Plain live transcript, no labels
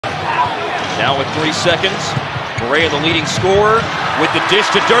Now with 3 seconds, Correa, the leading scorer, with the dish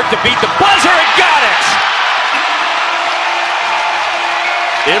to Dirk to beat the buzzer, and got it!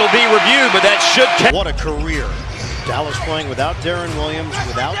 It'll be reviewed, but that should count. What a career. Dallas playing without Darren Williams,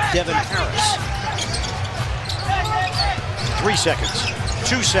 without Devin Harris. 3 seconds,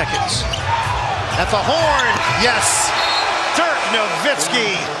 2 seconds. At the horn, yes! Dirk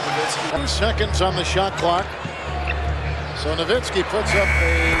Nowitzki. 2 seconds on the shot clock. So Nowitzki puts up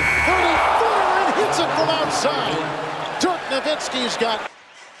a 30-footer and hits it from outside. Dirk Nowitzki's got.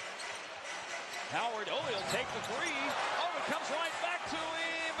 Howard, he'll take the three. It comes right back to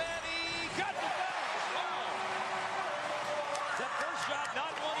him, and he got the bounce. Wow. That first shot,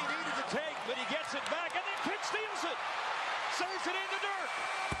 not one he needed to take, but he gets it back, and then kick steals it. Saves it into Dirk.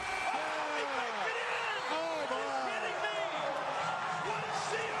 He makes it in. Are you kidding me? What a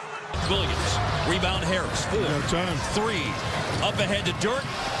steal. Williams, rebound Harris, 4, 3, up ahead to Dirk.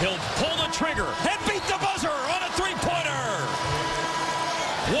 He'll pull the trigger and beat the buzzer on a three-pointer.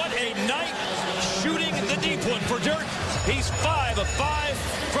 What a night shooting the deep one for Dirk. He's 5 of 5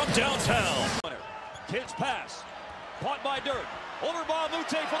 from downtown. Kids pass, caught by Dirk. Over by Mute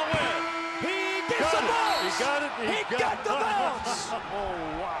for the win. He gets the bounce. He got it. He got the bounce. Oh,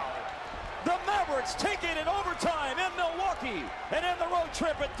 wow. The Mavericks take it in overtime in Milwaukee and end the road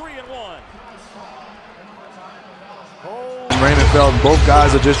trip at 3-1. Raymond Felton, both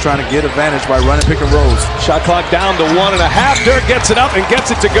guys are just trying to get advantage by running pick and rolls. Shot clock down to 1.5. Dirk gets it up and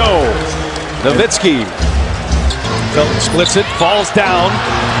gets it to go. Nowitzki. Felton splits it, falls down.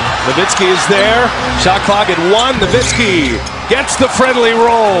 Nowitzki is there. Shot clock at 1. Nowitzki gets the friendly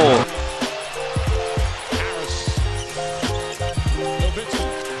roll.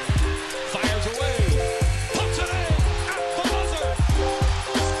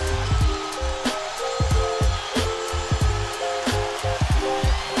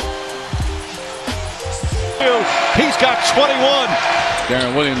 He's got 21.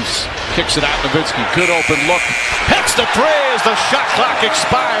 Darren Williams kicks it out. Nowitzki, good open look. Hits the three as the shot clock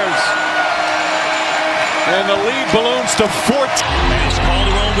expires. And the lead balloons to 14. Pass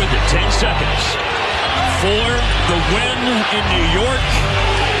Calderon with it. 10 seconds. For the win in New York.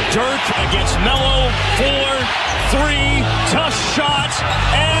 Dirk against Melo. 4-3. Tough shot.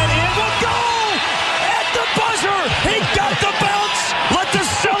 And it will go! At the buzzer! He got the bounce! Let the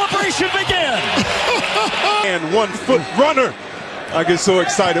celebration begin! And 1 foot runner. I get so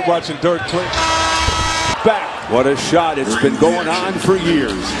excited watching Dirk play. Back. What a shot. It's been going on for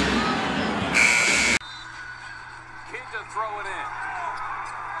years. Kid to throw it in.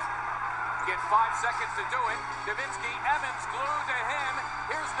 Get 5 seconds to do it. Nowitzki, Evans glued to him.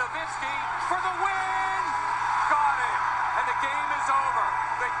 Here's Nowitzki for the win. Got it. And the game is over.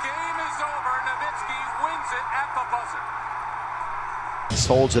 The game is over. Nowitzki wins it at the buzzer.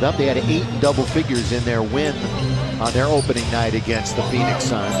 Holds it up. They had 8 double figures in their win on their opening night against the Phoenix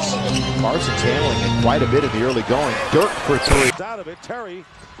Suns. Carson's handling it quite a bit in the early going. Dirk for 3. Out of it, Terry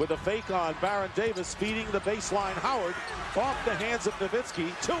with a fake on Baron Davis, feeding the baseline. Howard off the hands of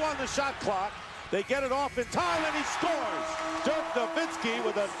Nowitzki. 2 on the shot clock. They get it off in time, and he scores. Dirk Nowitzki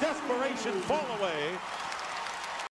with a desperation fall away.